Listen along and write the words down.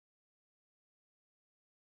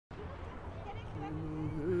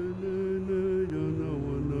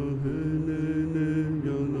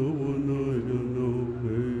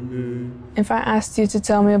If I asked you to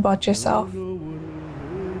tell me about yourself,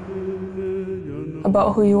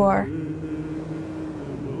 about who you are,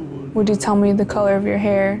 would you tell me the color of your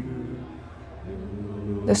hair,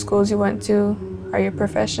 the schools you went to, or your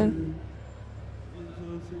profession?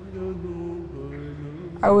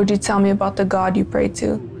 Or would you tell me about the God you pray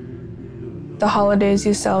to, the holidays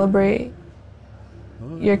you celebrate,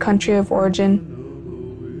 your country of origin,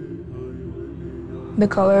 the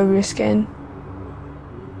color of your skin?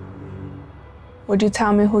 Would you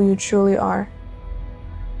tell me who you truly are?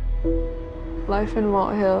 Life in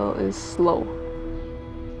Walt Hill is slow.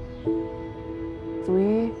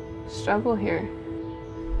 We struggle here.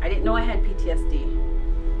 I didn't know I had PTSD.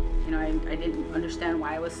 You know, I didn't understand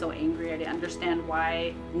why I was so angry. I didn't understand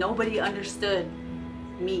why nobody understood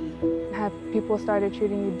me. Have people started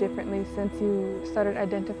treating you differently since you started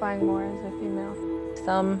identifying more as a female?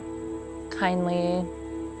 Some kindly,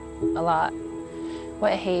 a lot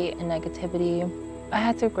with hate and negativity. I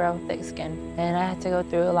had to grow thick skin, and I had to go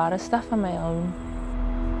through a lot of stuff on my own.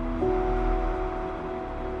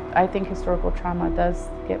 I think historical trauma does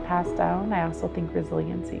get passed down. I also think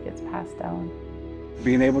resiliency gets passed down.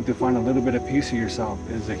 Being able to find a little bit of peace in yourself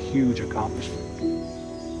is a huge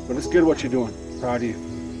accomplishment. But it's good what you're doing. Proud of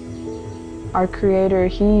you. Our Creator,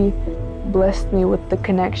 He blessed me with the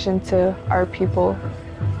connection to our people.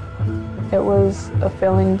 It was a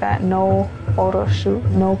feeling that no photo shoot,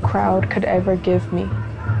 no crowd could ever give me.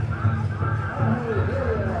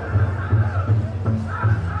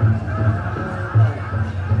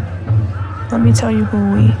 Let me tell you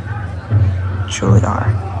who we truly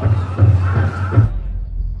are.